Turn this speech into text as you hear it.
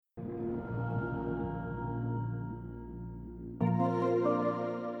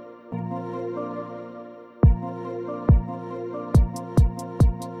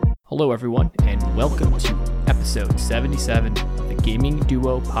Hello, everyone, and welcome to episode 77 of the Gaming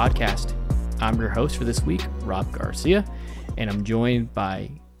Duo podcast. I'm your host for this week, Rob Garcia, and I'm joined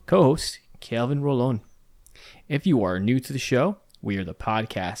by co-host Kelvin Rolon. If you are new to the show, we are the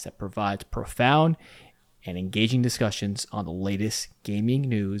podcast that provides profound and engaging discussions on the latest gaming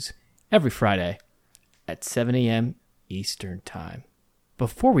news every Friday at 7 a.m. Eastern Time.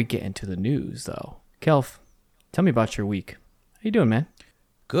 Before we get into the news, though, Kelv, tell me about your week. How you doing, man?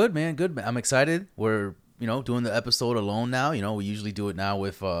 Good, man. Good, man. I'm excited. We're, doing the episode alone now. We usually do it now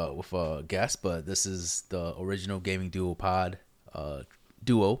with a guest, but this is the original Gaming Duo pod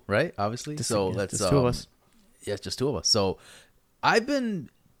duo, right? Obviously. Just two of us. Yeah, just two of us. So I've been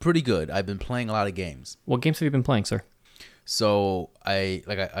pretty good. I've been playing a lot of games. What games have you been playing, sir? So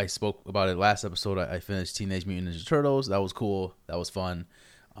I spoke about it last episode. I finished Teenage Mutant Ninja Turtles. That was cool. That was fun.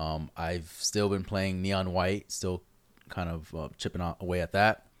 I've still been playing Neon White, still kind of chipping away at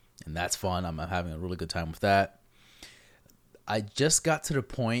that, and that's fun. I'm having a really good time with that. I just got to the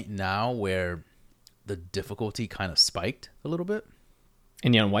point now where the difficulty kind of spiked a little bit.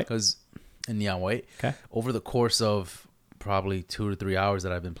 In Neon White? In Neon White. Okay. Over the course of probably 2 to 3 hours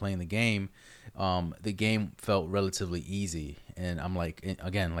that I've been playing the game felt relatively easy. And I'm like,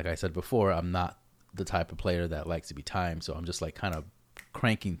 again, like I said before, I'm not the type of player that likes to be timed. So I'm just like kind of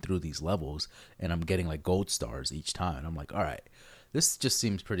cranking through these levels, and I'm getting like gold stars each time. And I'm like, all right, this just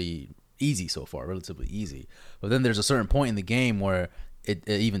seems pretty easy so far, relatively easy. But then there's a certain point in the game where it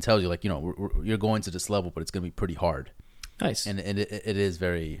even tells you like, you're going to this level, but it's going to be pretty hard. Nice. And it is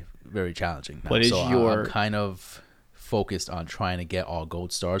very, very challenging. What is I'm kind of focused on trying to get all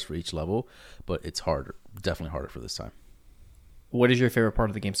gold stars for each level, but it's harder, definitely harder for this time. What is your favorite part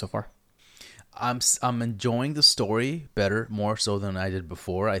of the game so far? I'm enjoying the story more so than I did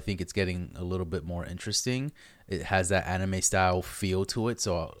before. I think it's getting a little bit more interesting. It has that anime style feel to it.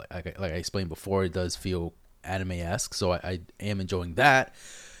 So like I explained before, it does feel anime-esque. So I am enjoying that.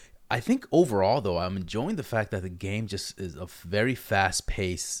 I think overall though, I'm enjoying the fact that the game just is a very fast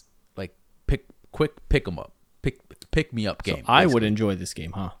paced, like pick me up game. So I would enjoy this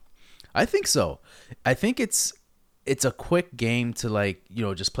game, huh? I think so. I think it's a quick game to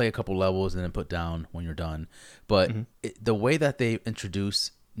just play a couple levels and then put down when you're done. But the way that they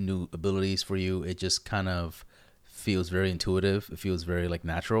introduce new abilities for you, it just kind of feels very intuitive. It feels very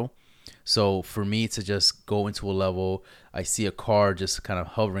natural. So for me to just go into a level, I see a car just kind of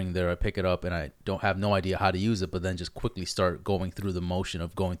hovering there. I pick it up and I don't have no idea how to use it, but then just quickly start going through the motion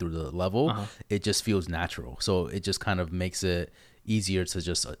of going through the level. It just feels natural. So it just kind of makes it easier to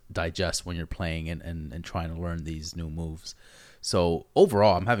just digest when you're playing and trying to learn these new moves. So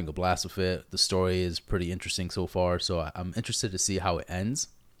overall, I'm having a blast with it. The story is pretty interesting so far, so I'm interested to see how it ends.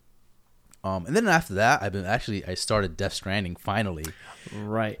 And then after that, I started Death Stranding finally.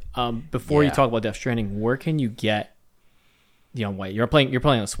 Right. Before you talk about Death Stranding, where can you get Neon White? You're playing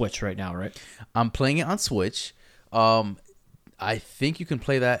on Switch right now, right? I'm playing it on Switch. I think you can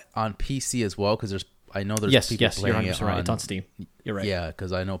play that on PC as well, because I know there's people playing it on... right. It's on Steam. You're right. Yeah,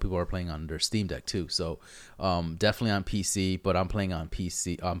 because I know people are playing on their Steam Deck too. So definitely on PC, but I'm playing on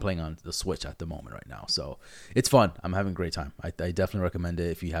PC. I'm playing on the Switch at the moment right now. So it's fun. I'm having a great time. I definitely recommend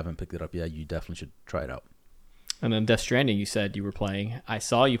it. If you haven't picked it up yet, you definitely should try it out. And then Death Stranding, you said you were playing. I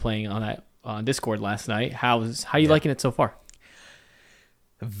saw you playing on Discord last night. How you liking it so far?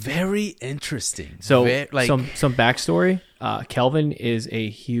 Very interesting. So some backstory. Kelvin is a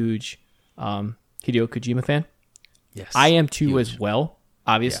huge Hideo Kojima fan. Yes, I am too as well,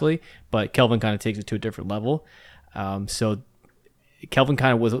 obviously, but Kelvin kind of takes it to a different level. So Kelvin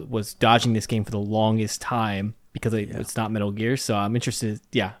kind of was dodging this game for the longest time because it's not Metal Gear. So I'm interested.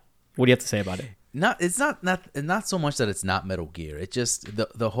 Yeah, what do you have to say about it? It's not so much that it's not Metal Gear. It just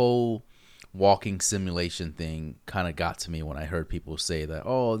the whole walking simulation thing kind of got to me when I heard people say that.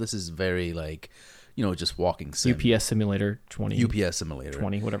 Oh, this is very just walking sim. UPS Simulator 20. UPS Simulator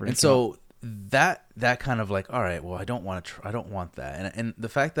 20, whatever. And so that kind of all right, well, I don't want that. And the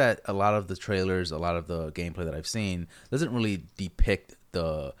fact that a lot of the trailers, a lot of the gameplay that I've seen doesn't really depict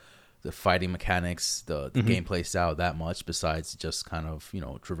the fighting mechanics, the gameplay style that much, besides just kind of,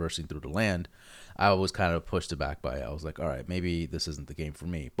 traversing through the land. I was kind of pushed back by it. I was like, all right, maybe this isn't the game for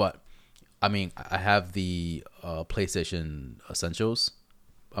me. But I mean, I have the PlayStation Essentials.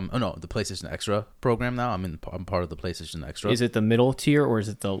 The PlayStation Extra program now. I'm part of the PlayStation Extra. Is it the middle tier or is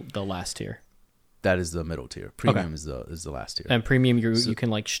it the last tier? That is the middle tier. Premium is the last tier. And premium, you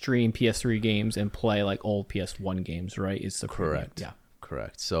can stream PS3 games and play old PS1 games, right? Is the correct? Premium. Yeah,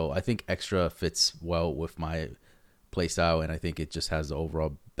 correct. So I think Extra fits well with my playstyle, and I think it just has the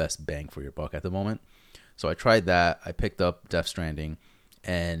overall best bang for your buck at the moment. So I tried that. I picked up Death Stranding,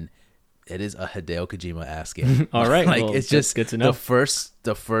 and it is a Hideo Kojima-ass game. All right. Like, well, it's just good to know.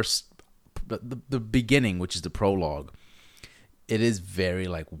 the beginning, which is the prologue. It is very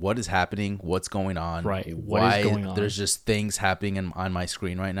like, what is happening? What's going on? Right. Why is going on? There's just things happening on my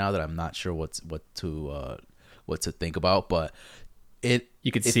screen right now that I'm not sure what to think about. But it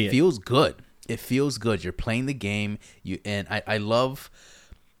feels good. It feels good. You're playing the game. I love.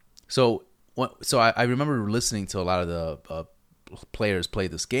 So I remember listening to a lot of the players play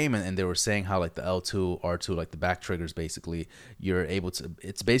this game, and they were saying how like the L2, R2, like the back triggers, basically you're able to.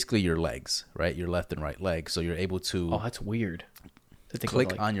 It's basically your legs, right? Your left and right leg. So you're able to. Oh, that's weird.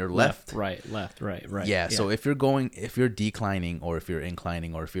 Click on your left, right. Yeah. So if you're declining, or if you're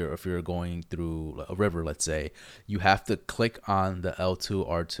inclining, or if you're going through a river, let's say, you have to click on the L2,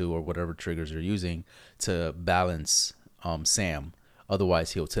 R2, or whatever triggers you're using to balance Sam.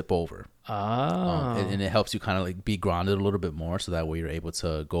 Otherwise, he'll tip over. And it helps you kind of like be grounded a little bit more, so that way you're able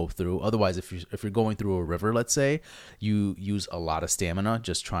to go through. Otherwise, if you're going through a river, let's say, you use a lot of stamina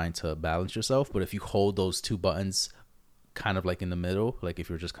just trying to balance yourself. But if you hold those two buttons kind of like in the middle, like if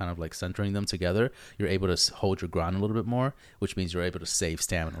you're just kind of like centering them together, you're able to hold your ground a little bit more, which means you're able to save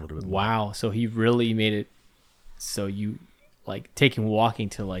stamina a little bit more. Wow. So he really made it so you like taking walking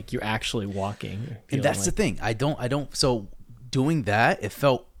to like you're actually walking. And that's the thing. I don't. So doing that, it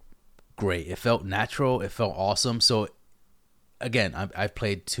felt great. It felt natural. It felt awesome. So again, I've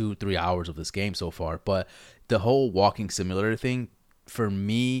played 2-3 hours of this game so far, but the whole walking simulator thing for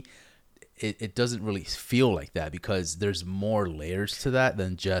me, it doesn't really feel like that, because there's more layers to that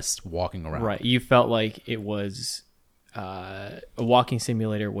than just walking around. Right. You felt like it was a walking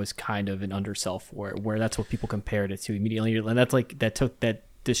simulator was kind of an undersell for it, where that's what people compared it to immediately. And that's like that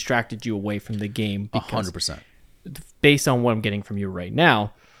distracted you away from the game. 100%. Based on what I'm getting from you right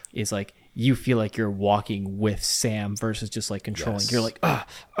now, is like you feel like you're walking with Sam versus just like controlling. Yes. You're like,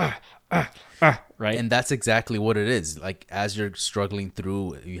 right? And that's exactly what it is. Like, as you're struggling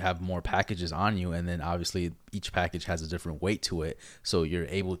through, you have more packages on you, and then obviously each package has a different weight to it. So you're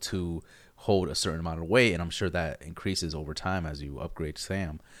able to hold a certain amount of weight, and I'm sure that increases over time as you upgrade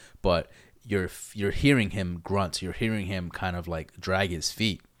Sam. But you're hearing him grunt. You're hearing him kind of like drag his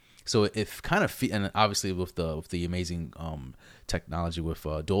feet. So if kind of, and obviously with the amazing technology with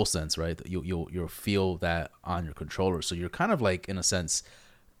DualSense, right? You'll feel that on your controller. So you're kind of like, in a sense,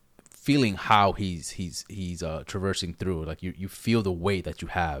 feeling how he's traversing through. Like you feel the weight that you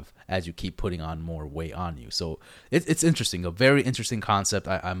have as you keep putting on more weight on you. So it's interesting, a very interesting concept.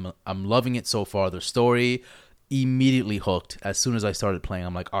 I'm loving it so far. The story, immediately hooked. As soon as I started playing,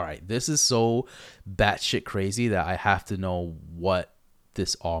 I'm like, all right, this is so batshit crazy that I have to know what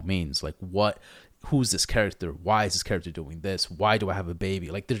this all means. Like, who's this character? Why is this character doing this? Why do I have a baby?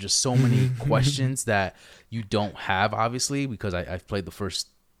 Like, there's just so many questions that you don't have, obviously, because I've played the first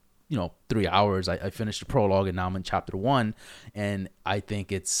 3 hours. I finished the prologue, and now I'm in chapter 1, and I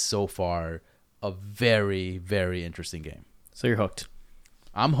think it's so far a very, very interesting game. So you're hooked.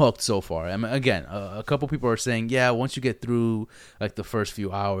 I'm hooked so far. I mean, again, a couple people are saying, yeah, once you get through like the first few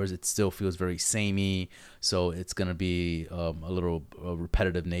hours, it still feels very samey. So it's going to be a little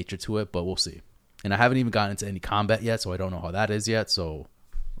repetitive nature to it, but we'll see. And I haven't even gotten into any combat yet, so I don't know how that is yet. So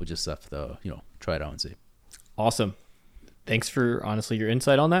we'll just have to, try it out and see. Awesome. Thanks for, honestly, your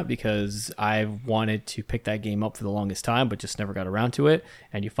insight on that, because I've wanted to pick that game up for the longest time, but just never got around to it.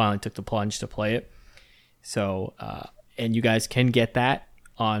 And you finally took the plunge to play it. So, and you guys can get that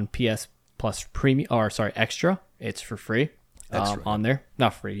on PS Plus Premium, Extra. It's for free on there.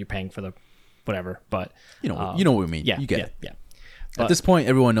 Not free. You're paying for the whatever, but you know what we mean. Yeah, you get it. Yeah. At this point,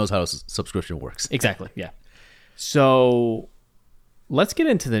 everyone knows how a subscription works. Exactly. Yeah. So let's get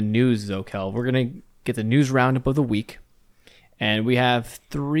into the news, though, Kel. We're gonna get the news roundup of the week, and we have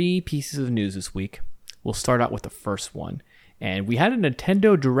 3 pieces of news this week. We'll start out with the first one, and we had a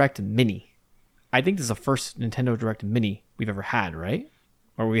Nintendo Direct Mini. I think this is the first Nintendo Direct Mini we've ever had, right?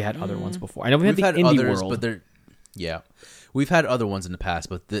 Or we had other ones before. I know we've had the Indie others, World. But we've had other ones in the past,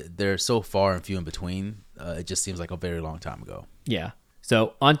 but they're so far and few in between. It just seems like a very long time ago. Yeah.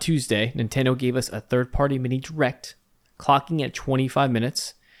 So on Tuesday, Nintendo gave us a third-party mini direct, clocking at 25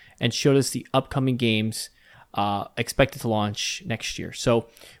 minutes, and showed us the upcoming games expected to launch next year. So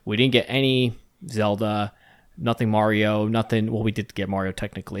we didn't get any Zelda, nothing Mario, nothing. Well, we did get Mario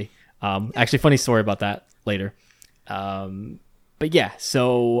technically. Actually, funny story about that later. But yeah,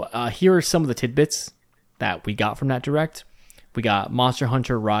 so here are some of the tidbits that we got from that direct. We got Monster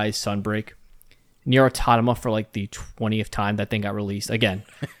Hunter Rise Sunbreak, Nier Automata for like the 20th time that thing got released again.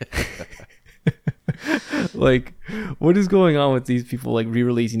 Like, what is going on with these people like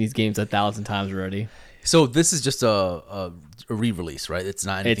re-releasing these games 1,000 times already? So this is just a re-release, right? It's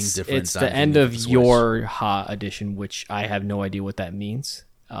not anything different. It's the end of your Ha edition, which I have no idea what that means.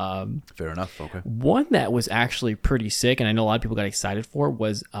 Fair enough. Okay. One that was actually pretty sick, and I know a lot of people got excited for,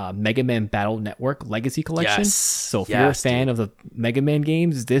 was Mega Man Battle Network Legacy Collection. Yes. So if you're a fan of the Mega Man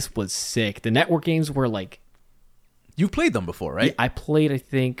games, this was sick. The network games were like... You've played them before, right? I played, I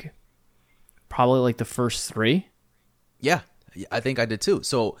think, probably like the first 3. Yeah, I think I did too.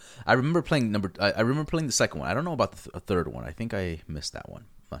 So I remember playing I remember playing the second one. I don't know about the third one. I think I missed that one.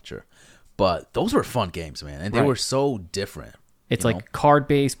 I'm not sure. But those were fun games, man, and they were so different. It's like card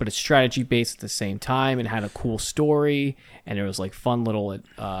based, but it's strategy based at the same time, and had a cool story. And it was like fun little.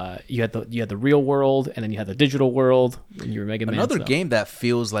 You had the real world, and then you had the digital world. And you were Mega Man. Another game that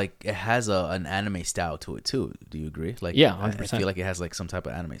feels like it has an anime style to it too. Do you agree? Like, yeah, 100%. I feel like it has like some type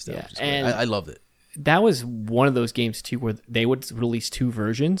of anime style. Yeah, and I loved it. That was one of those games too, where they would release 2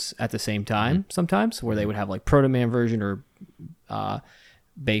 versions at the same time. Sometimes, where they would have like Proto Man version or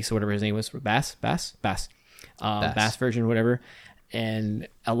Bass or whatever his name was, Bass version, whatever. And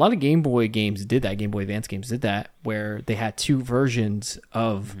a lot of Game Boy games did that. Game Boy Advance games did that, where they had 2 versions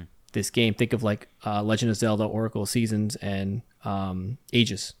of this game. Think of like Legend of Zelda, Oracle Seasons, and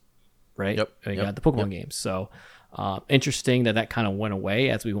Ages, right? Yep. And you got the Pokemon games. So interesting that kind of went away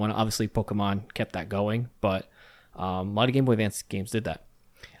as we went. Obviously, Pokemon kept that going, but a lot of Game Boy Advance games did that.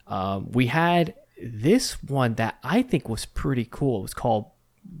 We had this one that I think was pretty cool. It was called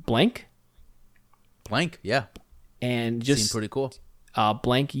Blank. Yeah. And just seemed pretty cool.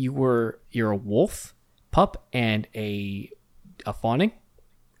 Blank, you're a wolf pup and a fawning,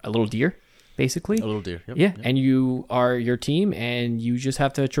 a little deer, basically. A little deer. Yep. Yeah. And you are your team, and you just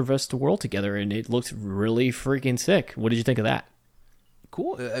have to traverse the world together, and it looks really freaking sick. What did you think of that?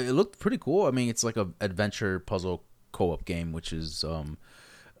 Cool. It looked pretty cool. I mean, it's like an adventure puzzle co-op game, which is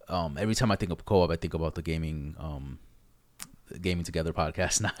every time I think of co-op, I think about the Gaming Together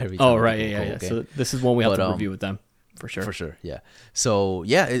podcast. Not every time. Oh, right. Yeah. So this is one we have to review with them. For sure, yeah. So,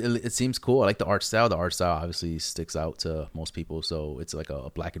 yeah, it seems cool. I like the art style. The art style obviously sticks out to most people, so it's like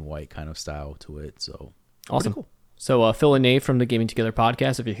a black and white kind of style to it. So, awesome. Cool. So, Phil and Nate from the Gaming Together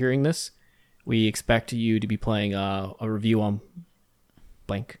podcast, if you're hearing this, we expect you to be playing a review on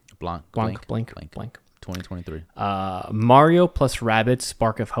Blank 2023. Mario plus Rabbids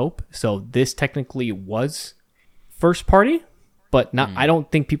Spark of Hope. So, this technically was first party, but not. I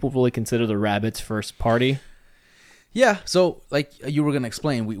don't think people really consider the Rabbids first party. Yeah, so like you were gonna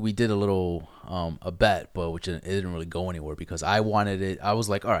explain, we did a little a bet, but which it didn't really go anywhere because I wanted it. I was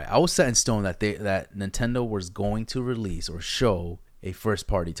like, all right, I was set in stone that Nintendo was going to release or show a first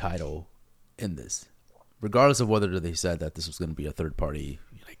party title in this, regardless of whether they said that this was going to be a third party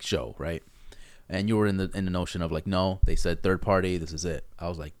like show, right? And you were in the notion of like, no, they said third party, this is it. I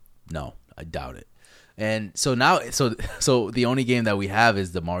was like, no, I doubt it. And so now, so the only game that we have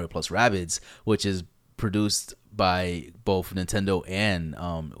is the Mario plus Rabbids, which is produced by both Nintendo and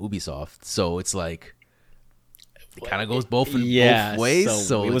Ubisoft. So it's like it kind of goes both ways.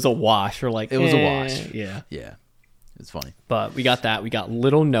 So it was a wash. Or like it was a wash. Yeah. It's funny. But we got that. We got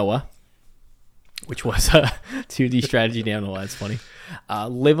Little Noah, which was a 2D strategy download. That's funny.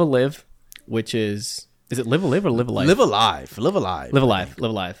 Live a Live, which is it Live a Live or Live a Life? Live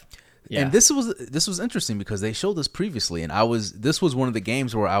Alive. Yeah. And this was interesting because they showed this previously, and this was one of the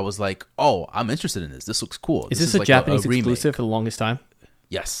games where I was like, oh, I'm interested in this. This looks cool. Is this a like Japanese a remake. exclusive for the longest time?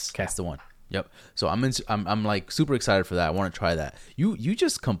 Yes, that's the one. Yep. So I'm like super excited for that. I want to try that. You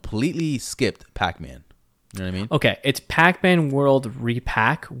just completely skipped Pac-Man. You know what I mean? Okay, it's Pac-Man World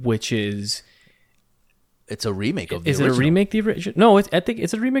Repack, which is it's a remake of the original. Is it a remake the original? No, I think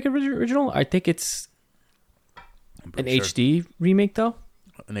it's a remake of the original. I think it's an HD remake though.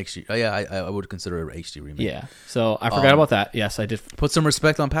 An HD. Oh, yeah, I would consider it an HD remake. Yeah. So I forgot about that. Yes, I did. Put some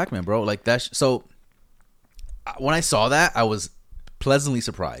respect on Pac-Man, bro. Like that. So when I saw that, I was pleasantly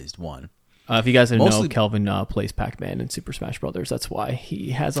surprised. One. If you guys didn't know, Kelvin plays Pac-Man in Super Smash Brothers. That's why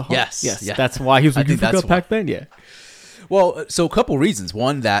he has a heart. Yes. That's why he was like, you forgot Pac-Man? Yeah. Well, so a couple reasons.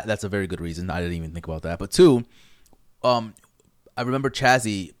 One, that's a very good reason. I didn't even think about that. But two, I remember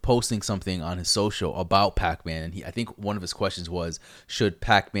Chazzy posting something on his social about Pac-Man, and I think one of his questions was, should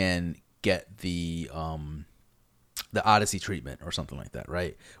Pac-Man get the Odyssey treatment or something like that,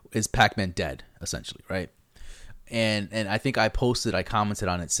 right? Is Pac-Man dead, essentially, right? And I think I commented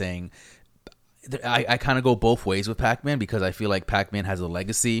on it saying, I kind of go both ways with Pac-Man because I feel like Pac-Man has a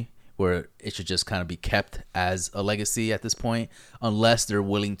legacy where it should just kind of be kept as a legacy at this point, unless they're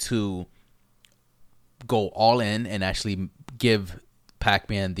willing to go all in and actually give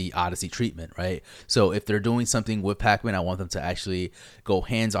Pac-Man the Odyssey treatment, right? So if they're doing something with Pac-Man, I want them to actually go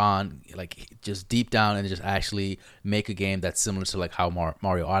hands-on, like just deep down, and just actually make a game that's similar to like how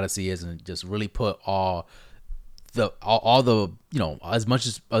Mario Odyssey is, and just really put all the as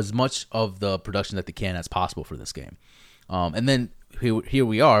much of the production that they can as possible for this game. And then here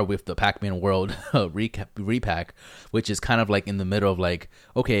we are with the Pac-Man World repack, which is kind of like in the middle of like,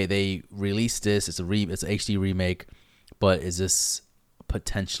 okay, they released this, it's an HD remake, but is this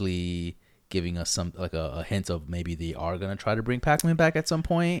potentially giving us some like a hint of maybe they are gonna try to bring Pac-Man back at some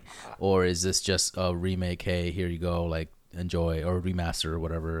point, or is this just a remake? Hey, here you go, like enjoy, or remaster or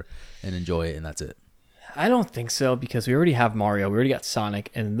whatever, and enjoy it, and that's it. I don't think so, because we already have Mario, we already got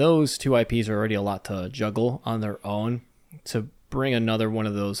Sonic, and those two IPs are already a lot to juggle on their own. To bring another one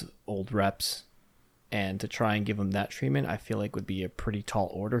of those old reps and to try and give them that treatment, I feel like would be a pretty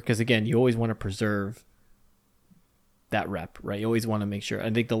tall order. Because again, you always want to preserve that rep, right? You always want to make sure. I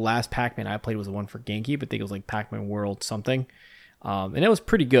think the last Pac-Man I played was the one for GameCube. I think it was like Pac-Man World something. And it was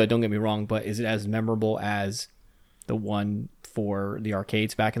pretty good, don't get me wrong, but is it as memorable as the one for the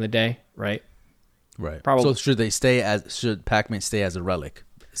arcades back in the day, right? Right. Probably. So should Pac-Man stay as a relic,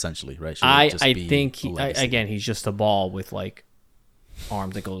 essentially, right? I think again, he's just a ball with like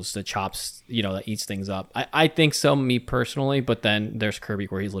arms that goes to chops, that eats things up. I think so, me personally, but then there's Kirby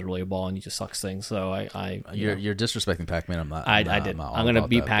where he's literally a ball and he just sucks things. So you're disrespecting Pac-Man. I'm not. I'm gonna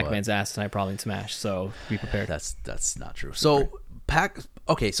beat Pac-Man's ass tonight, probably in Smash. So be prepared. That's not true. So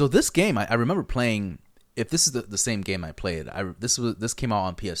So this game, I remember playing. If this is the same game I played, this came out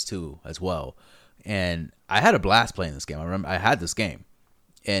on PS2 as well, and I had a blast playing this game. I remember I had this game.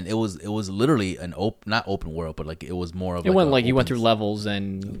 And it was literally not open world, but like it was more of. It went like you went through levels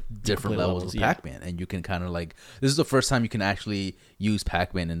and different levels of Pac-Man, and you can kind of like, this is the first time you can actually use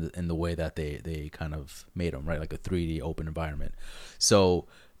Pac-Man in the way that they kind of made them, right? Like a 3D open environment. So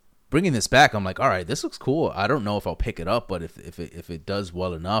bringing this back, I'm like, all right, this looks cool. I don't know if I'll pick it up, but if it does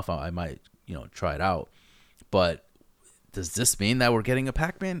well enough, I might try it out. But does this mean that we're getting a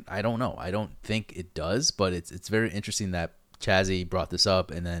Pac-Man? I don't know. I don't think it does, but it's very interesting that Chazzy brought this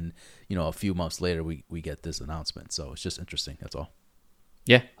up, and then a few months later we get this announcement. So it's just interesting. That's all.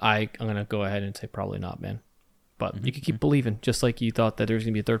 Yeah, I'm gonna go ahead and say probably not, man. But you can keep believing, just like you thought that there's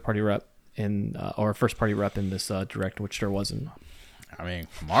gonna be a third party rep or a first party rep in this direct, which there wasn't. I mean,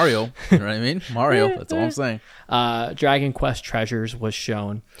 Mario. You know what I mean? Mario. That's all I'm saying. Dragon Quest Treasures was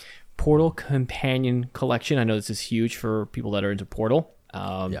shown. Portal Companion Collection. I know this is huge for people that are into Portal.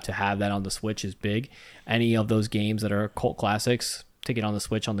 To have that on the Switch is big. Any of those games that are cult classics to get on the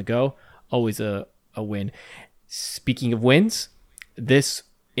Switch on the go, always a win. Speaking of wins, this,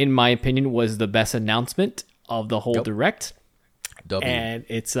 in my opinion, was the best announcement of the whole Direct. And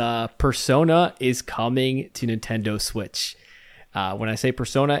it's Persona is coming to Nintendo Switch. When I say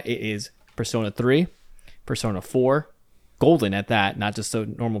Persona, it is Persona 3, Persona 4, Golden at that, not just a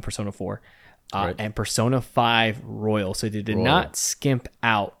normal Persona 4. Right. And Persona 5 Royal. So they did not skimp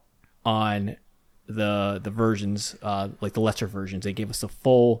out on the versions, like the lesser versions. They gave us the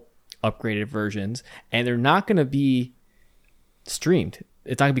full upgraded versions, and they're not going to be streamed.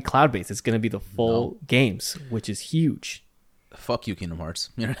 It's not going to be cloud-based. It's going to be the full games, which is huge. Fuck you, Kingdom Hearts.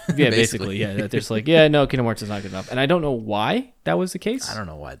 Yeah, basically. Yeah, they're just like, no, Kingdom Hearts is not good enough. And I don't know why that was the case. I don't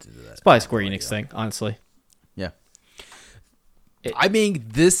know why they did that. It's probably a Square Enix thing, honestly. Yeah. I mean,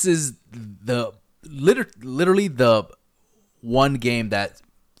 this is literally the one game that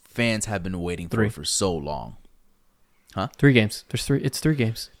fans have been waiting for so long. Huh? 3 games. It's 3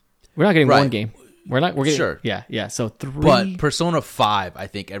 games. We're not getting one game. We're getting sure. Yeah. So 3. But Persona 5, I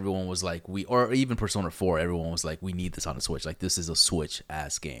think everyone was like, or even Persona 4, everyone was like, we need this on the Switch. Like, this is a Switch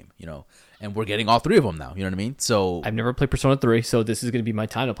ass game, And we're getting all 3 of them now. You know what I mean? So I've never played Persona 3, so this is going to be my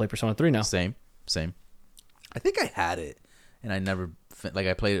time to play Persona 3 now. Same. I think I had it. And I never,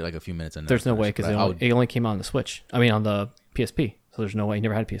 I played it like a few minutes. And there's no way, because it only came out on the Switch. I mean, on the PSP. So there's no way. You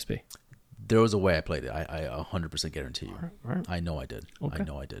never had a PSP. There was a way I played it. I 100% guarantee you. All right. I know I did. Okay. I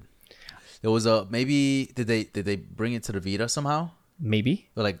know I did. There was maybe did they bring it to the Vita somehow? Maybe.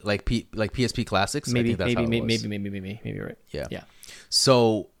 Like PSP Classics. Maybe. I think that's how it was. Maybe you're right. Yeah.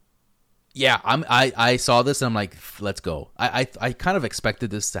 So, yeah, I saw this and I'm like, let's go. I kind of expected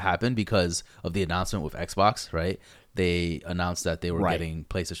this to happen because of the announcement with Xbox, right? They announced that they were getting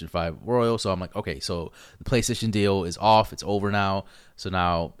PlayStation 5 Royal. So I'm like, okay, so the PlayStation deal is off. It's over now. So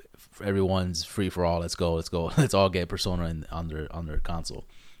now everyone's free for all. Let's go. Let's all get Persona on their console.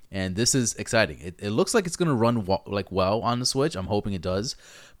 And this is exciting. It looks like it's going to run well on the Switch. I'm hoping it does.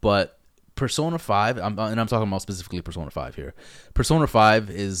 But Persona 5, and I'm talking about specifically Persona 5 here. Persona 5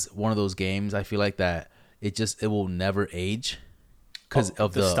 is one of those games I feel like that it will never age. because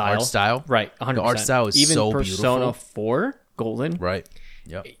of the art style. Right, 100%. The art style is even so Persona beautiful. 4 Golden, Right.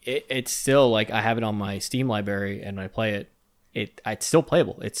 Yep. It's still like I have it on my Steam library and I play it. It's still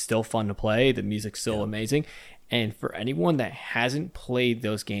playable. It's still fun to play. The music's still amazing. And for anyone that hasn't played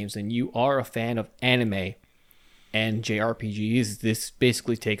those games and you are a fan of anime and JRPGs, this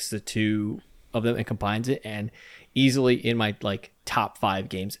basically takes the two of them and combines it, and easily in my like top 5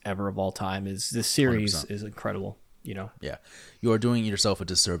 games ever of all time. Is this series 100%. is incredible, you know. Yeah. You are doing yourself a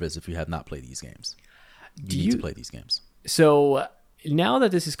disservice if you have not played these games. You need to play these games. So now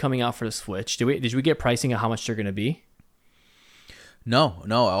that this is coming out for the Switch, did we get pricing of how much they're going to be? No.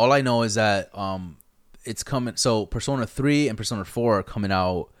 All I know is that it's coming. So Persona 3 and Persona 4 are coming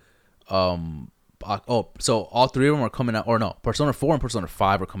out. So all 3 of them are coming out, or no, Persona 4 and Persona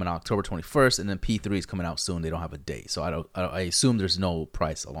 5 are coming out October 21st, and then P3 is coming out soon. They don't have a date, so I assume there's no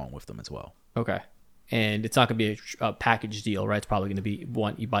price along with them as well. Okay. And it's not going to be a package deal, right? It's probably going to be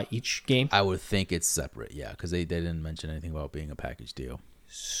one you buy each game. I would think it's separate, yeah, because they didn't mention anything about being a package deal.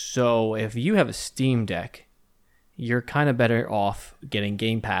 So if you have a Steam Deck, you're kind of better off getting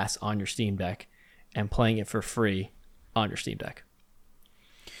Game Pass on your Steam Deck and playing it for free on your Steam Deck.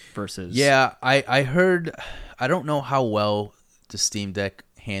 Versus... Yeah, I heard... I don't know how well the Steam Deck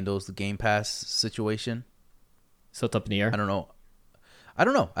handles the Game Pass situation. So it's up in the air? I don't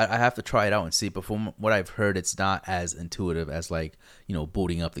know. I have to try it out and see. But from what I've heard, it's not as intuitive as like, you know,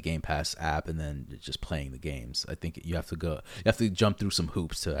 booting up the Game Pass app and then just playing the games. I think you have to jump through some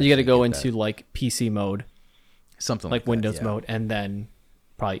hoops to. You got to go into like PC mode, something like that, Windows yeah. mode, and then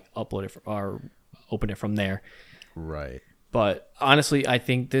probably upload it or open it from there. Right. But honestly, I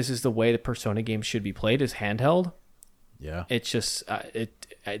think this is the way the Persona games should be played, is handheld. Yeah. It's just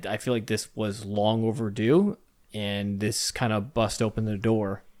I feel like this was long overdue. And this kind of bust open the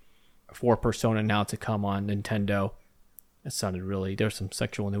door for Persona now to come on Nintendo. That sounded really... There's some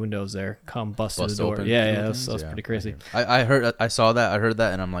sexual innuendos there. Bust the door. Open. Yeah, that was pretty crazy. I saw that. I heard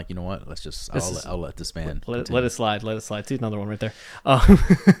that, and I'm like, you know what? Let's just... I'll let this man... Let it slide. Let it slide. See, another one right there.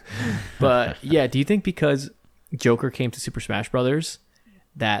 But yeah, do you think because Joker came to Super Smash Brothers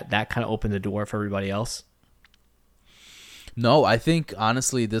that kind of opened the door for everybody else? No, I think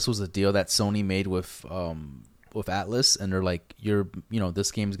honestly this was a deal that Sony made with Atlas, and they're like,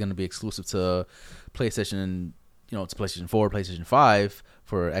 this game is going to be exclusive to PlayStation, it's PlayStation 4, PlayStation 5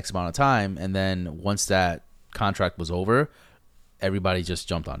 for X amount of time, and then once that contract was over, everybody just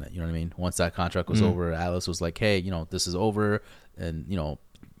jumped on it. You know what I mean? Once that contract was over, Atlas was like, hey, this is over, and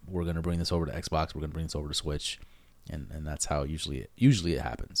we're going to bring this over to Xbox, we're going to bring this over to Switch, and that's how usually it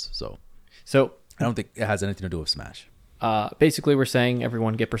happens. So I don't think it has anything to do with Smash. Basically, we're saying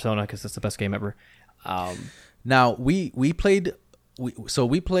everyone get Persona because it's the best game ever. Now we played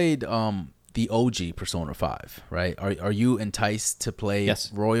the OG Persona 5, right? Are you enticed to play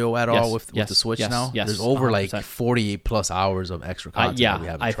Royal at all with the Switch now? Yes, there's over 100%. like 48 plus hours of extra content. Yeah, that we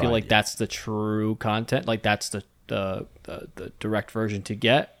haven't I tried feel like yet. that's the true content. Like that's the direct version to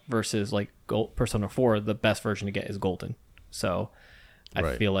get versus like Persona 4. The best version to get is Golden. So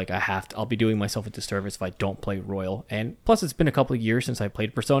I feel like I'll be doing myself a disservice if I don't play Royal. And plus, it's been a couple of years since I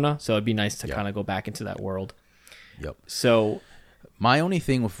played Persona, so it'd be nice to kind of go back into that world. Yep. So my only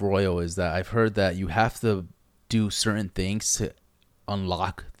thing with Royal is that I've heard that you have to do certain things to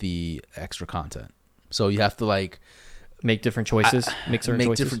unlock the extra content. So you have to like make different choices, make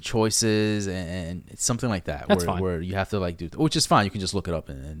different choices, and it's something like that. That's fine. Where you have to like do, which is fine. You can just look it up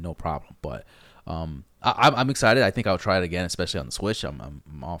and no problem. But I'm excited. I think I'll try it again, especially on the Switch. I'm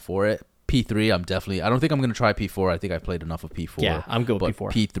all for it. P3, I don't think I'm going to try P4. I think I played enough of P4. Yeah, I'm good with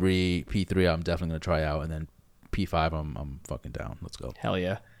P4. P3, I'm definitely going to try out, and then P5, I'm fucking down. Let's go. Hell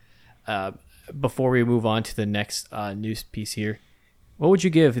yeah. Before we move on to the next news piece here, what would you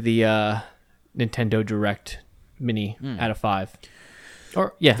give the Nintendo Direct Mini out of 5?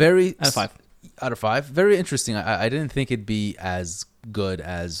 Or out of 5. Out of 5. Very interesting. I didn't think it'd be as good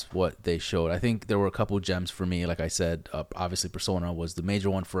as what they showed. I think there were a couple gems for me. Like I said, obviously Persona was the major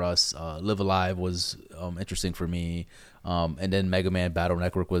one for us. Live Alive was interesting for me. And then Mega Man Battle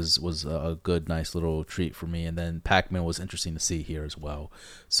Network was a good, nice little treat for me. And then Pac-Man was interesting to see here as well.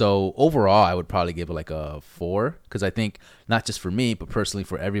 So overall, I would probably give it like a 4, because I think not just for me, but personally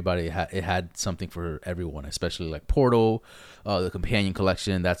for everybody, it had something for everyone, especially like Portal, the Companion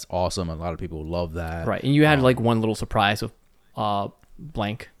Collection. That's awesome. A lot of people love that. Right. And you had like one little surprise with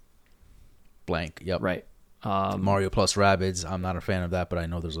Blank. Yep. Right. Mario plus Rabbids. I'm not a fan of that, but I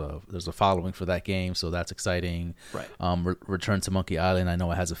know there's a following for that game, so that's exciting. Right. Return to Monkey Island. I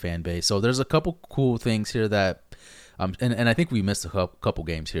know it has a fan base, so there's a couple cool things here that And I think we missed a couple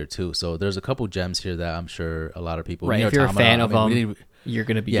games here too. So there's a couple gems here that I'm sure a lot of people. Right, Nier if you're Automata, a fan of them, you're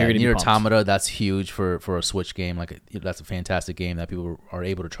gonna be Nier pumped. Automata. That's huge for a Switch game. Like that's a fantastic game that people are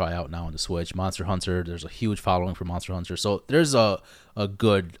able to try out now on the Switch. Monster Hunter. There's a huge following for Monster Hunter. So there's a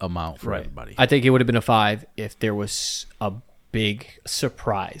good amount for everybody. I think it would have been a 5 if there was a big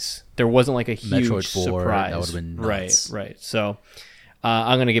surprise. There wasn't like a huge Metroid 4, surprise. that would have been nuts. Right. So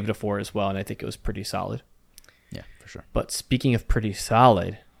I'm gonna give it a 4 as well, and I think it was pretty solid. Yeah, for sure. But speaking of pretty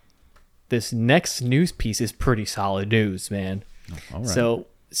solid, this next news piece is pretty solid news, man. All right. So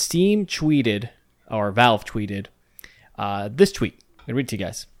Steam tweeted, or Valve tweeted, this tweet. I'm going to read it to you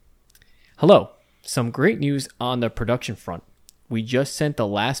guys. Hello. Some great news on the production front. We just sent the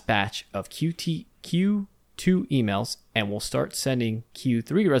last batch of Q2 emails, and we'll start sending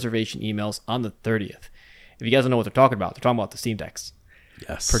Q3 reservation emails on the 30th. If you guys don't know what they're talking about the Steam Decks.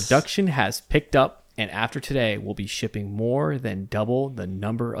 Yes. Production has picked up, and after today, we'll be shipping more than double the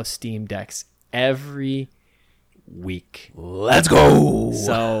number of Steam Decks every week. Let's go.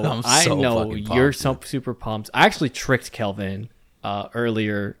 So I know you're super pumped. I actually tricked Kelvin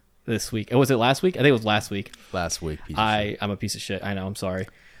earlier this week. Was it last week? I think it was last week. I'm a piece of shit. I know. I'm sorry.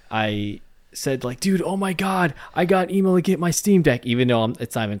 I said like, dude, oh my God, I got an email to get my Steam Deck, even though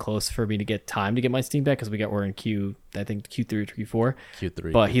it's not even close for me to get time to get my Steam Deck because we're in I think Q3 or Q4.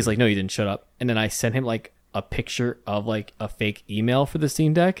 Q3. But he's like, no, you didn't. Shut up. And then I sent him like a picture of like a fake email for the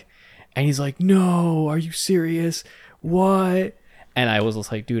Steam Deck. And he's like, no, are you serious? What? And I was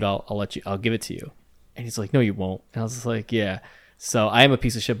just like, dude, I'll give it to you. And he's like, no, you won't. And I was just like, yeah. So I am a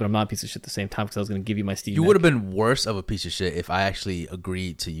piece of shit, but I'm not a piece of shit at the same time because I was going to give you my Steam Deck. You would have been worse of a piece of shit if I actually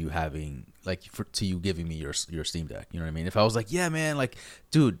agreed to you having, to you giving me your Steam Deck. You know what I mean? If I was like, yeah, man, like,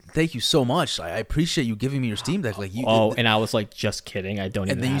 dude, thank you so much. I appreciate you giving me your Steam Deck. Like, and I was like, just kidding. I don't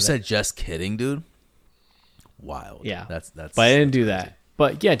even And then you have said, just kidding, dude. Wild. Yeah. That's. But I didn't do that.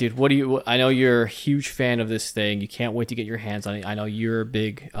 But yeah, dude, I know you're a huge fan of this thing. You can't wait to get your hands on it. I know you're a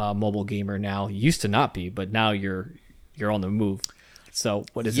big mobile gamer now. You used to not be, but now you're on the move. So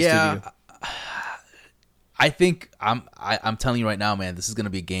what does this do to you? I think I'm telling you right now, man, this is going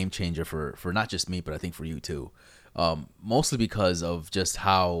to be a game changer for not just me, but I think for you too. Mostly because of just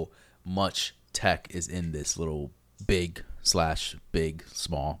how much tech is in this little big,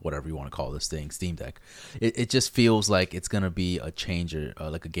 small, whatever you want to call this thing, Steam Deck. It just feels like it's going to be a changer,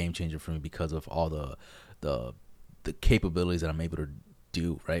 like a game changer for me because of all the capabilities that I'm able to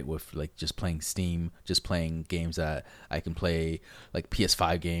do, right? With like just playing Steam, just playing games that I can play, like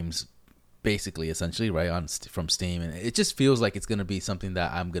PS5 games, basically, essentially, right, from Steam. And it just feels like it's going to be something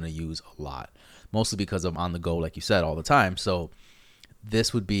that I'm going to use a lot, mostly because I'm on the go, like you said, all the time. So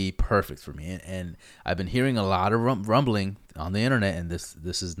this would be perfect for me. And I've been hearing a lot of rumbling on the internet, and this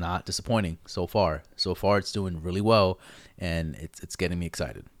is not disappointing so far. So far, it's doing really well, and it's getting me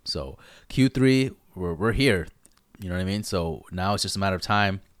excited. So Q3, we're here. You know what I mean? So now it's just a matter of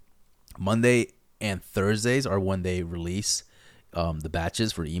time. Monday and Thursdays are when they release the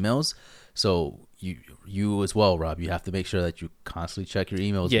batches for emails. So you as well, Rob, you have to make sure that you constantly check your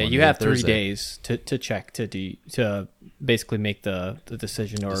emails. Yeah, you have 3 days to check to basically make the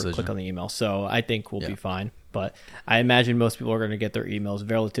decision or click on the email. So I think we'll be fine. But I imagine most people are going to get their emails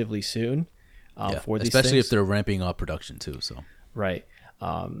relatively soon for these especially things. if they're ramping up production too. So right.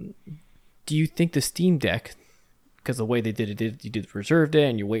 Do you think the Steam Deck, because the way they did it, you did the reserve day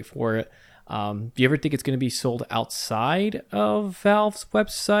and you wait for it, do you ever think it's going to be sold outside of Valve's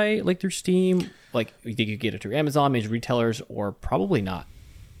website, like through Steam? Like, you think you get it through Amazon, major retailers, or probably not?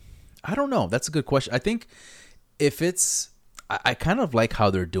 I don't know. That's a good question. I think if it's, I kind of like how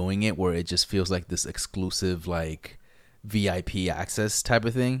they're doing it, where it just feels like this exclusive, like VIP access type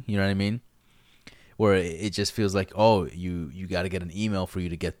of thing. You know what I mean? Where it just feels like, oh, you got to get an email for you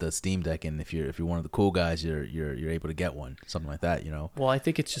to get the Steam Deck, and if you're one of the cool guys, you're able to get one, something like that, you know. Well, I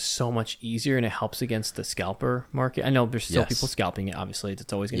think it's just so much easier, and it helps against the scalper market. I know there's still people scalping it, obviously,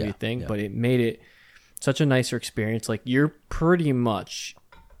 it's always going to be a thing, but it made it such a nicer experience. Like, you're pretty much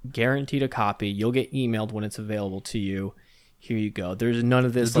guaranteed a copy. You'll get emailed when it's available to you. Here you go. There's none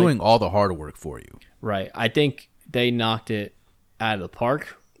of this. They're doing all the hard work for you. Right. I think they knocked it out of the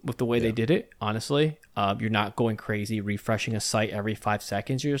park with the way they did it, honestly. You're not going crazy refreshing a site every 5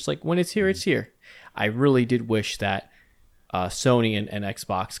 seconds. You're just like, when it's here, it's here. I really did wish that Sony and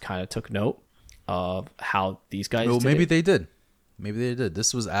Xbox kind of took note of how these guys did maybe it. they did. Maybe they did.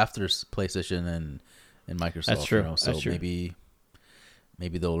 This was after PlayStation and Microsoft. That's true. You know? So That's true.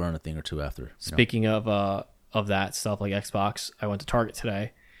 maybe they'll learn a thing or two after. Speaking of that stuff like Xbox, I went to Target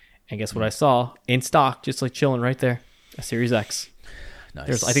today, and guess what I saw? In stock, just like chilling right there, a Series X.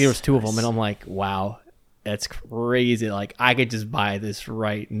 Nice. I think there was 2 of them, and I'm like, wow. That's crazy. Like, I could just buy this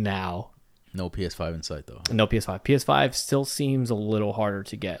right now. No PS5 in sight, though. No PS5. PS5 still seems a little harder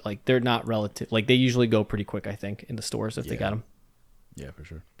to get. Like, they're not relative. Like, they usually go pretty quick, I think, in the stores if they got them. Yeah, for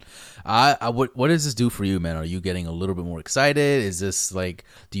sure. What does this do for you, man? Are you getting a little bit more excited? Is this like,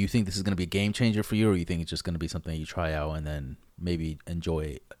 do you think this is going to be a game changer for you, or you think it's just going to be something you try out and then maybe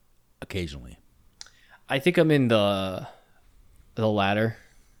enjoy occasionally? I think I'm in the latter.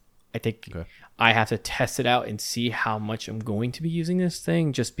 I think I have to test it out and see how much I'm going to be using this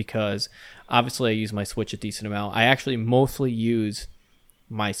thing, just because obviously I use my Switch a decent amount. I actually mostly use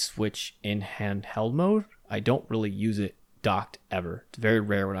my Switch in handheld mode. I don't really use it docked ever. It's very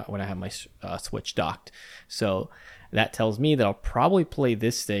rare when I have my Switch docked. So that tells me that I'll probably play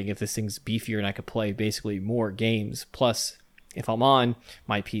this thing if this thing's beefier and I could play basically more games. Plus, if I'm on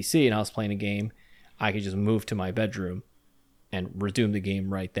my PC and I was playing a game, I could just move to my bedroom and resume the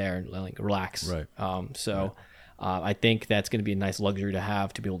game right there and like relax. Right. I think that's going to be a nice luxury to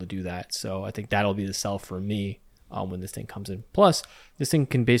have to be able to do that. So I think that'll be the sell for me when this thing comes in. Plus, this thing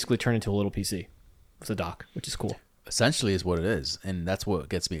can basically turn into a little PC with a dock, which is cool. Essentially is what it is, and that's what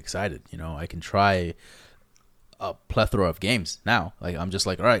gets me excited. You know, I can try a plethora of games now. Like, I'm just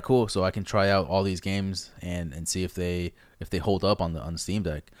like, all right, cool. So I can try out all these games and see if they hold up on the Steam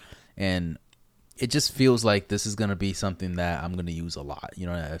Deck. And it just feels like this is going to be something that I'm going to use a lot. You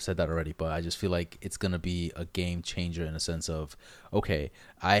know, I've said that already, but I just feel like it's going to be a game changer in a sense of, okay,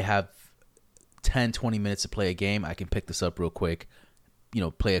 I have 10, 20 minutes to play a game. I can pick this up real quick, you know,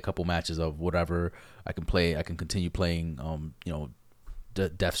 play a couple matches of whatever I can play. I can continue playing, you know,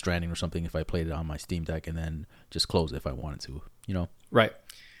 Death Stranding or something if I played it on my Steam Deck, and then just close it if I wanted to, you know? Right.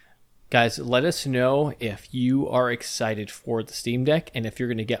 Guys, let us know if you are excited for the Steam Deck and if you're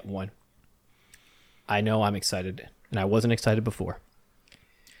going to get one. I know I'm excited, and I wasn't excited before.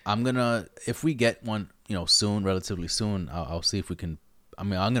 If we get one, you know, soon, relatively soon, I'll see if we can. I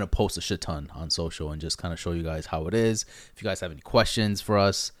mean, I'm going to post a shit ton on social and just kind of show you guys how it is. If you guys have any questions for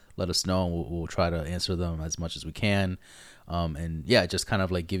us, let us know. We'll try to answer them as much as we can. And yeah, just kind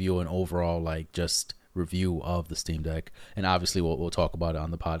of like give you an overall, like, just review of the Steam Deck. And obviously we'll talk about it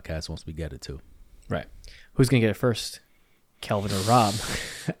on the podcast once we get it too. Right. Who's going to get it first? Kelvin or Rob?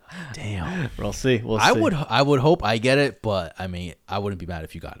 Damn. We'll see. I would hope I get it, but I mean, I wouldn't be mad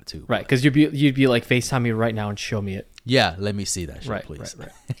if you got it too. Right, because you'd be like, FaceTime me right now and show me it. Yeah, let me see that shit, right, please.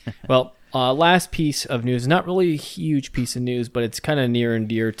 Right. Well, last piece of news, not really a huge piece of news, but it's kind of near and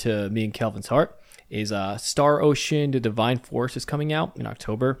dear to me and Kelvin's heart, is Star Ocean: The Divine Force is coming out in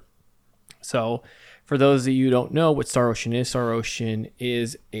October. So for those of you who don't know what Star Ocean is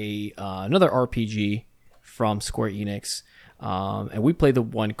another RPG from Square Enix. And we played the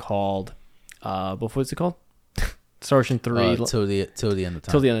one called, what's it called? Star Ocean 3. Till the end of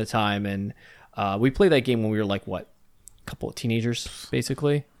time. Till the end of time. And we played that game when we were like, what? A couple of teenagers,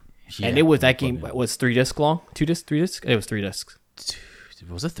 basically. Yeah, and that game was 3 disc long? 2 disc? 3 disc? It was 3 discs.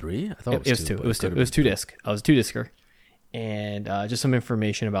 Was it 3? I thought it was 2. It was 2. It was 2 disc. I was a 2 discer. And just some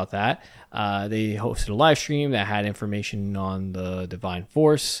information about that. They hosted a live stream that had information on the Divine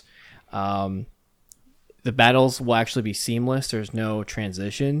Force. The battles will actually be seamless. There's no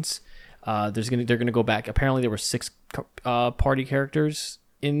transitions. They're gonna go back. Apparently, there were 6 party characters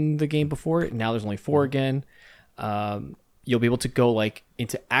in the game before. Now there's only 4 again. You'll be able to go like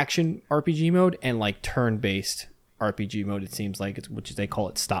into action RPG mode and like turn-based RPG mode. It seems like which they call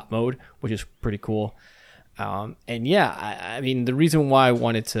it stop mode, which is pretty cool. And yeah, I mean, the reason why I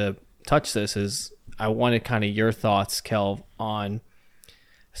wanted to touch this is I wanted kind of your thoughts, Kelv, on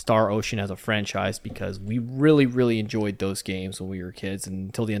Star Ocean as a franchise, because we really, really enjoyed those games when we were kids, and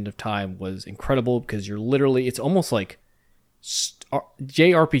Until the End of Time was incredible because it's almost like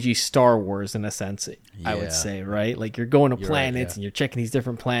JRPG Star Wars in a sense, I would say, right? Like you're going to planets and you're checking these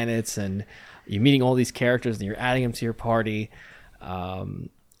different planets and you're meeting all these characters and you're adding them to your party.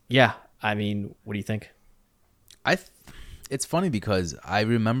 Yeah, I mean, what do you think? It's funny because I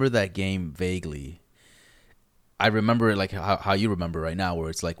remember that game vaguely. I remember it like how you remember right now, where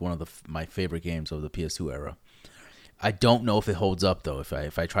it's like one of my favorite games of the PS2 era. I don't know if it holds up though.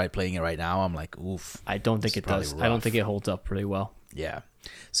 If I try playing it right now, I'm like, oof. I don't think it does. Rough. I don't think it holds up pretty well. Yeah.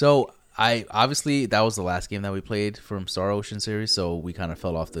 So obviously that was the last game that we played from Star Ocean series, so we kind of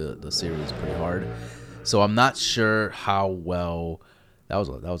fell off the series pretty hard. So I'm not sure how well that was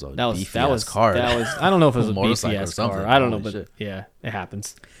a beefy ass car. I don't know if it was a beefy ass car. I don't know, but yeah, it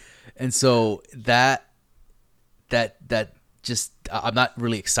happens. And so that just, I'm not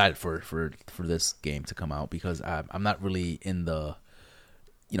really excited for this game to come out because I'm not really in the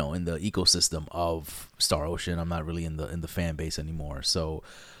in the ecosystem of Star Ocean. I'm not really in the fan base anymore. So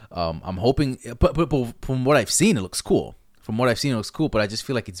I'm hoping, but from what I've seen, it looks cool. But I just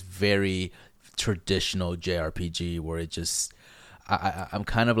feel like it's very traditional JRPG where it just I'm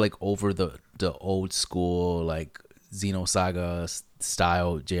kind of like over the old school like Xenosaga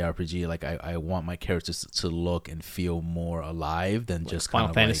style JRPG. Like I want my characters to look and feel more alive than just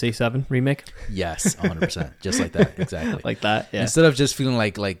Final kind of Fantasy VII remake. Yes, 100%, just like that, exactly. Like that, yeah. Instead of just feeling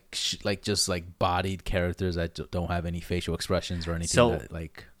like just like bodied characters that don't have any facial expressions or anything. So that,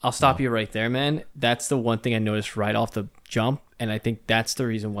 like, I'll stop you right there, man. That's the one thing I noticed right off the jump, and I think that's the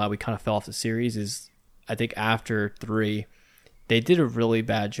reason why we kind of fell off the series. Is I think after 3. They did a really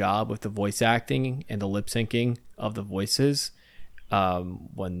bad job with the voice acting and the lip syncing of the voices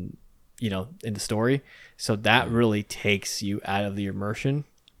when, in the story. So that really takes you out of the immersion.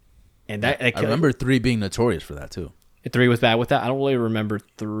 And that I remember 3 being notorious for that too. 3 was bad with that. I don't really remember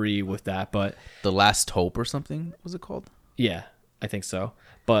 3 with that, but The Last Hope or something was it called? yeah, I think so.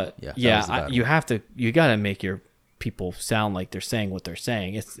 But Yeah, you got to make your people sound like they're saying what they're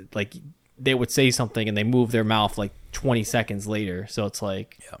saying. It's like they would say something and they move their mouth like 20 seconds later. So it's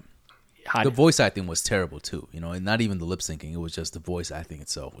like, the voice acting was terrible too, and not even the lip syncing. It was just the voice acting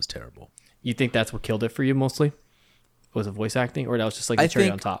itself was terrible. You think that's what killed it for you mostly? Was it voice acting, or that was just like the cherry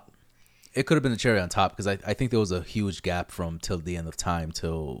on top? It could have been the cherry on top because I think there was a huge gap from till the end of time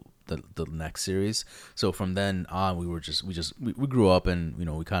till the next series. So from then on, we grew up and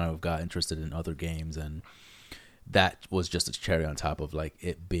we kind of got interested in other games, and that was just a cherry on top of like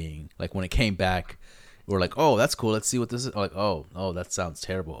it being like when it came back. We're like, oh, that's cool. Let's see what this is. Like, oh, that sounds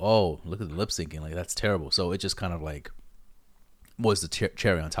terrible. Oh, look at the lip syncing. Like, that's terrible. So it just kind of like was the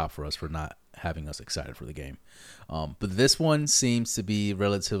cherry on top for us for not having us excited for the game. But this one seems to be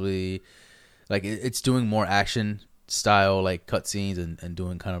relatively like it's doing more action style, like cutscenes and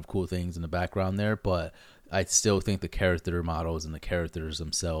doing kind of cool things in the background there. But I still think the character models and the characters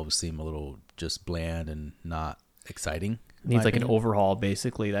themselves seem a little just bland and not exciting. Needs like an overhaul,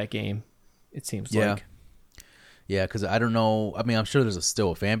 basically, that game. It seems like. Yeah, because I don't know. I mean, I'm sure there's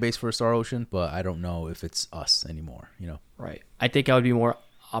still a fan base for Star Ocean, but I don't know if it's us anymore, Right. I think I would be more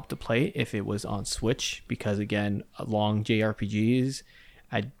up to play it if it was on Switch because, again, long JRPGs,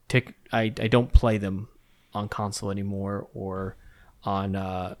 I don't play them on console anymore or on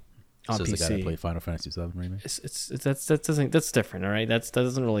so PC. So they gotta play Final Fantasy VII Remake? That's different, all right? That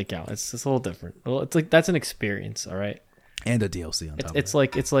doesn't really count. It's just a little different. Well, it's like that's an experience, all right? And a DLC on top.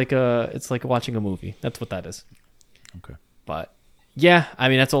 It's like watching a movie. That's what that is. Okay. But yeah, I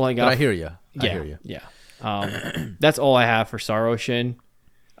mean that's all I got. But I hear you. I hear you. Yeah. That's all I have for Star Ocean.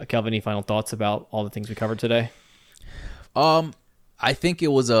 Kelvin, any final thoughts about all the things we covered today? I think it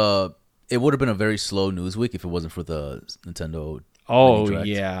would have been a very slow news week if it wasn't for the Nintendo. Oh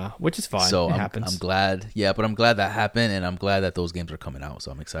yeah, which is fine. So it happens. I'm glad. Yeah, but I'm glad that happened, and I'm glad that those games are coming out.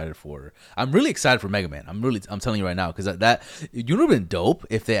 So I'm excited for. I'm really excited for Mega Man. I'm telling you right now because that you would have been dope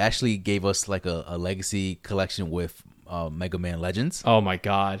if they actually gave us like a legacy collection with Mega Man Legends. Oh my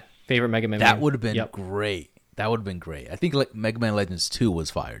god, favorite Mega Man. That would have been great. That would have been great. I think like Mega Man Legends 2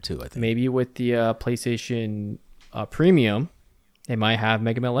 was fire too. I think maybe with the PlayStation Premium, they might have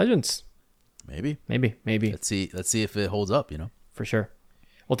Mega Man Legends. Maybe. Let's see if it holds up. For sure.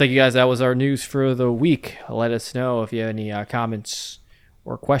 Well, thank you guys. That was our news for the week. Let us know if you have any comments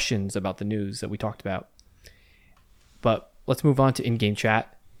or questions about the news that we talked about. But let's move on to in-game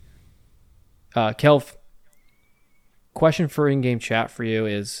chat. Kelv, question for in-game chat for you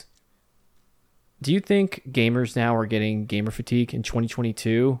is, do you think gamers now are getting gamer fatigue in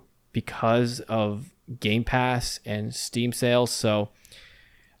 2022 because of Game Pass and Steam sales? So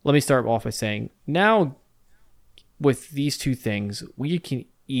let me start off by saying now with these two things, we can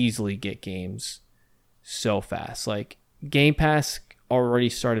easily get games so fast. Like Game Pass already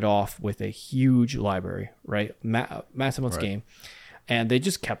started off with a huge library, right? Massive amounts of game. And they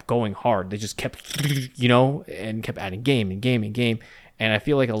just kept going hard. They just kept, and kept adding game and game and game. And I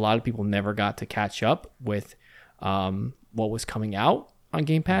feel like a lot of people never got to catch up with what was coming out on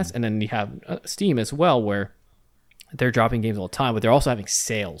Game Pass. And then you have Steam as well, where they're dropping games all the time, but they're also having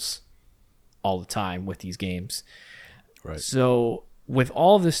sales all the time with these games. Right. So with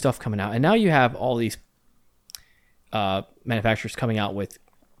all of this stuff coming out, and now you have all these manufacturers coming out with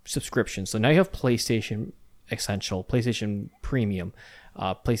subscriptions. So now you have PlayStation Essential, PlayStation Premium,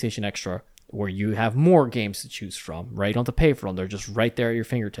 PlayStation Extra, where you have more games to choose from, right? You don't have to pay for them. They're just right there at your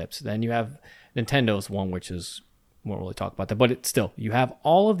fingertips. Then you have Nintendo's one, which is, we won't really talk about that, but it's still, you have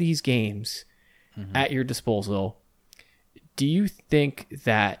all of these games at your disposal. Do you think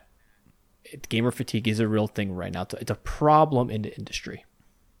that gamer fatigue is a real thing right now? It's a problem in the industry.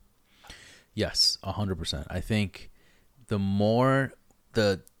 Yes, 100%. I think the more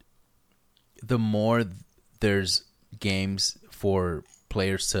the more there's games for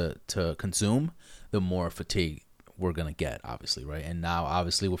players to consume, the more fatigue we're gonna get, obviously, right? And now,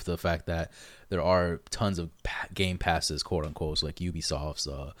 obviously, with the fact that there are tons of game passes, quote unquote, so like Ubisoft's,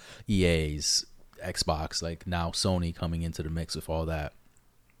 EA's, Xbox, like now Sony coming into the mix with all that,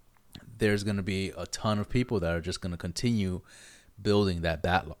 there's gonna be a ton of people that are just gonna continue building that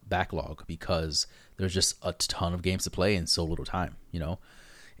backlog because there's just a ton of games to play in so little time,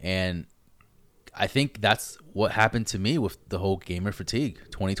 and I think that's what happened to me with the whole gamer fatigue.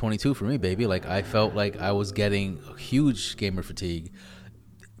 2022 for me, baby. Like I felt like I was getting a huge gamer fatigue,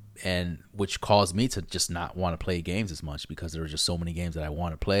 and which caused me to just not want to play games as much because there were just so many games that I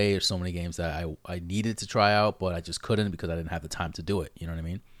want to play, or so many games that I needed to try out, but I just couldn't because I didn't have the time to do it. You know what I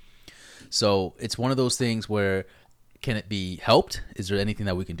mean? So it's one of those things where, can it be helped? Is there anything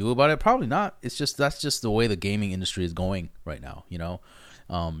that we can do about it? Probably not. It's just, that's just the way the gaming industry is going right now.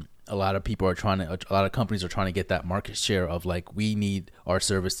 A lot of people are a lot of companies are trying to get that market share of like, we need our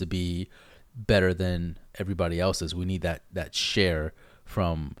service to be better than everybody else's. We need that share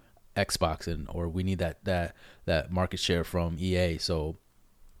from Xbox, or we need that market share from EA. So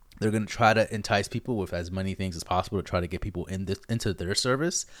they're going to try to entice people with as many things as possible to try to get people into their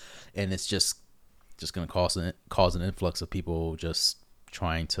service. And it's just going to cause an influx of people just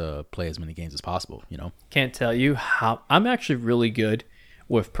trying to play as many games as possible. Can't tell you how I'm actually really good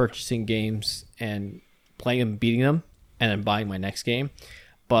with purchasing games and playing them, beating them, and then buying my next game.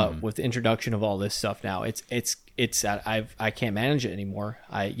 But with the introduction of all this stuff now, it's I can't manage it anymore.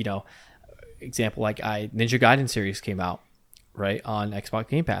 Example, like Ninja Gaiden series came out, right, on Xbox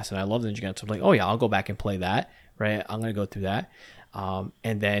Game Pass, and I love Ninja Gaiden. So I'm like, oh yeah, I'll go back and play that, right? I'm gonna go through that,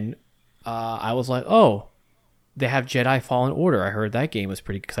 and then I was like, oh, they have Jedi Fallen Order. I heard that game was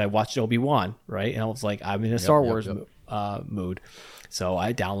pretty, because I watched Obi-Wan, right? And I was like, I'm in a Star Wars mood. So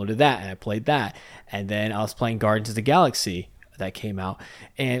I downloaded that and I played that. And then I was playing Guardians of the Galaxy that came out.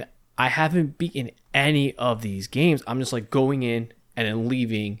 And I haven't beaten any of these games. I'm just like going in and then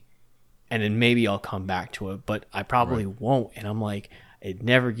leaving, and then maybe I'll come back to it, but I probably won't. And I'm like, it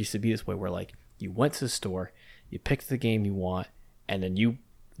never used to be this way where like you went to the store, you picked the game you want, and then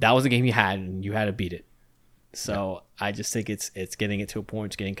that was the game you had and you had to beat it. So I just think it's getting it to a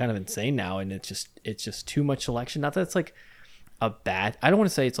point, it's getting kind of insane now, and it's just too much selection. Not that it's like a bad, I don't want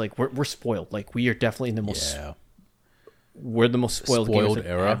to say it's like we're spoiled. Like we are definitely in the most we're the most spoiled games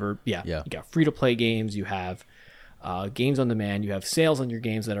era ever. Yeah. You got free to play games, you have games on demand, you have sales on your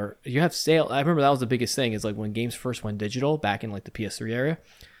games you have sale. I remember that was the biggest thing, is like when games first went digital back in like the PS3 area,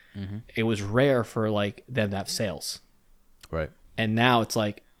 it was rare for like them to have sales. Right. And now it's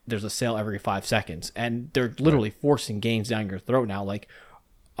like there's a sale every 5 seconds, and they're literally forcing games down your throat now. Like,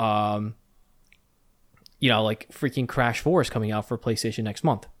 like freaking Crash 4 is coming out for PlayStation next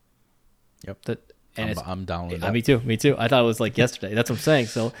month. Yep. I'm down with that. Me too. I thought it was like yesterday. That's what I'm saying.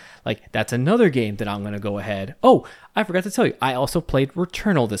 So like, that's another game that I'm going to go ahead. Oh, I forgot to tell you, I also played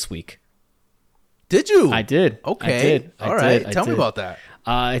Returnal this week. Did you? I did. Okay. All right. Tell me about that.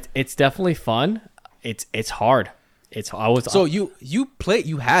 It's definitely fun. It's hard. So you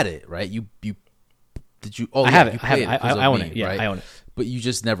had it, right? You did you? Oh, I have it. I own it. Yeah, right? I own it. But you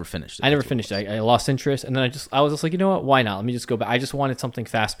just never finished it. I never finished it. I lost interest, and then I was just like, you know what? Why not? Let me just go back. I just wanted something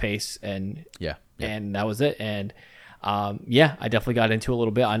fast paced, and and that was it. And I definitely got into it a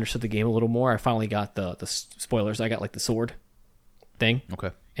little bit. I understood the game a little more. I finally got the spoilers. I got like the sword thing.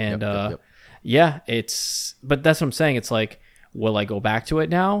 Okay. And but that's what I'm saying. It's like, will I go back to it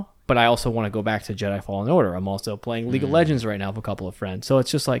now? But I also want to go back to Jedi Fallen Order. I'm also playing League of Legends right now with a couple of friends. So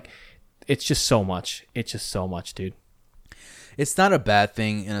it's just like, it's just so much. It's just so much, dude. It's not a bad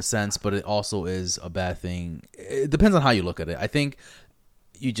thing in a sense, but it also is a bad thing. It depends on how you look at it. I think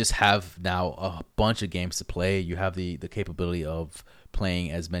you just have now a bunch of games to play. You have the capability of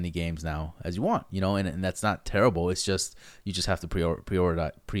playing as many games now as you want, and that's not terrible. It's just, you just have to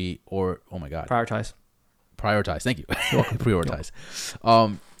prioritize. Thank you. Prioritize.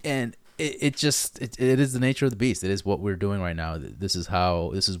 And it is the nature of the beast. It is what we're doing right now. This is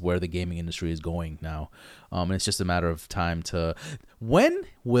where the gaming industry is going now. And it's just a matter of time when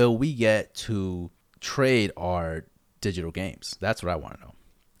will we get to trade our digital games? That's what I want to know.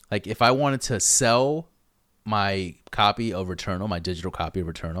 Like, if I wanted to sell my copy of Returnal, my digital copy of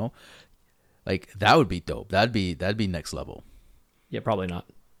Returnal, like, that would be dope. That'd be next level. Yeah, probably not.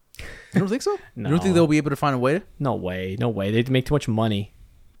 You don't think so? No. You don't think they'll be able to find a way? No way. They'd make too much money.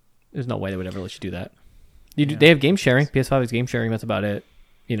 There's no way they would ever let you do that. They have game sharing. PS5 is game sharing. That's about it.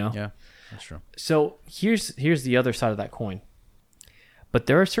 Yeah, that's true. So here's the other side of that coin. But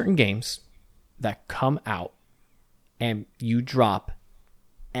there are certain games that come out and you drop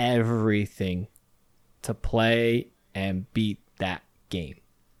everything to play and beat that game.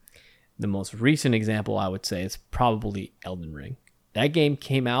 The most recent example I would say is probably Elden Ring. That game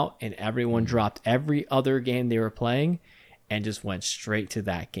came out and everyone dropped every other game they were playing and just went straight to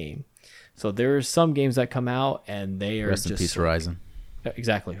that game. So there are some games that come out and they are Rest in peace, Horizon.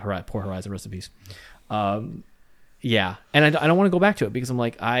 Exactly. Poor Horizon. Rest in peace. Yeah. And I don't want to go back to it because I'm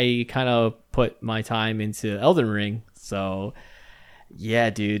like, I kind of put my time into Elden Ring. So yeah,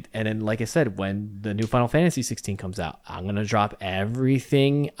 dude. And then, like I said, when the new Final Fantasy 16 comes out, I'm going to drop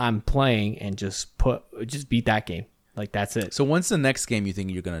everything I'm playing and just beat that game. Like, that's it. So when's the next game you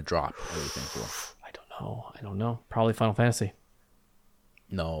think you're going to drop everything for? I don't know. Probably Final Fantasy.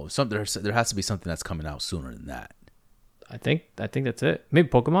 No, there has to be something that's coming out sooner than that. I think that's it. Maybe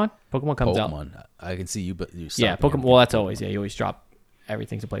Pokemon. Pokemon comes out. I can see you, but yeah, Pokemon. Well, that's always you always drop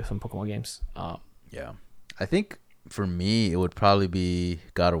everything to play some Pokemon games. Yeah, I think for me it would probably be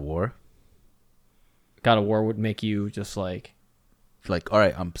God of War. God of War would make you just like all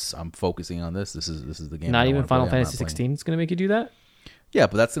right, I'm focusing on this. This is the game. Not even Final Fantasy 16 is going to make you do that. Yeah,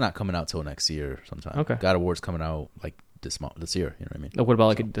 but that's not coming out till next year sometime. Okay. God of War's coming out like this year. You know what I mean? What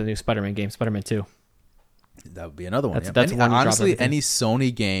about the new Spider-Man game, Spider-Man 2? That would be another one. That's one. Honestly, any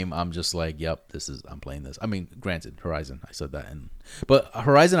Sony game, I'm just like, yep, I'm playing this. I mean, granted, Horizon, I said that, but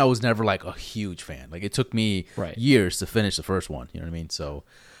Horizon, I was never like a huge fan. Like it took me years to finish the first one. You know what I mean? So,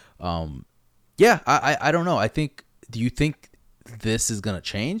 yeah, I don't know. Do you think this is gonna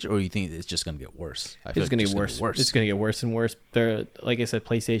change, or you think it's just gonna get worse? It's gonna get worse. It's gonna get worse and worse. Like I said,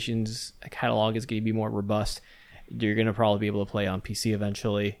 PlayStation's catalog is gonna be more robust. You're gonna probably be able to play on PC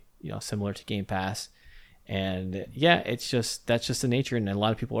eventually. Similar to Game Pass. And yeah, that's just the nature. And a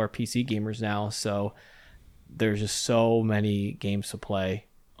lot of people are PC gamers now. So there's just so many games to play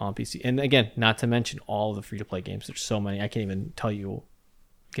on PC. And again, not to mention all the free to play games. There's so many. I can't even tell you,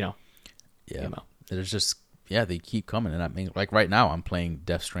 Yeah. There's just, they keep coming. And I mean, like right now I'm playing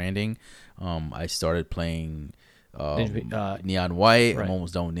Death Stranding. I started playing Neon White. Right. I'm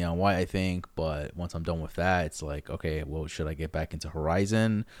almost done with Neon White, I think. But once I'm done with that, it's like, okay, well, should I get back into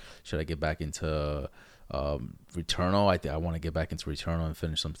Horizon? Should I get back into Returnal? I want to get back into Returnal and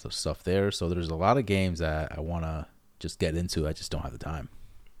finish some stuff there. So there's a lot of games that I want to just get into. I just don't have the time.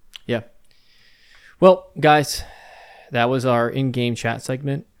 Yeah. Well, guys, that was our in-game chat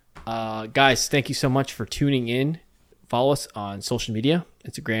segment. Guys, thank you so much for tuning in. Follow us on social media,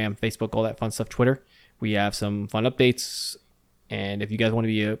 Instagram, Facebook, all that fun stuff, Twitter. We have some fun updates. And if you guys want to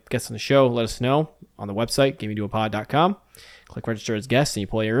be a guest on the show, let us know on the website, gamingduopod.com. Click register as guest and you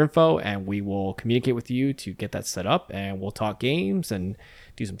pull your info and we will communicate with you to get that set up, and we'll talk games and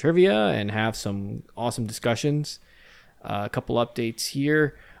do some trivia and have some awesome discussions. A couple updates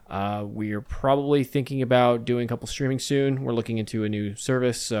here. We are probably thinking about doing a couple streaming soon. We're looking into a new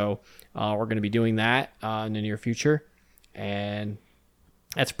service, so we're going to be doing that in the near future. And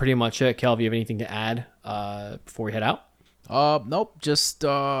that's pretty much it. Kel, do you have anything to add before we head out? Nope. Just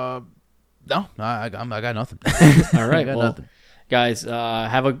no. I got nothing. All right. Nothing. Guys,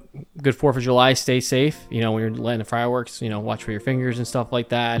 have a good 4th of July. Stay safe. When you're letting the fireworks, watch for your fingers and stuff like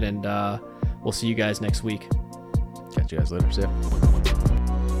that. And we'll see you guys next week. Catch you guys later. See ya.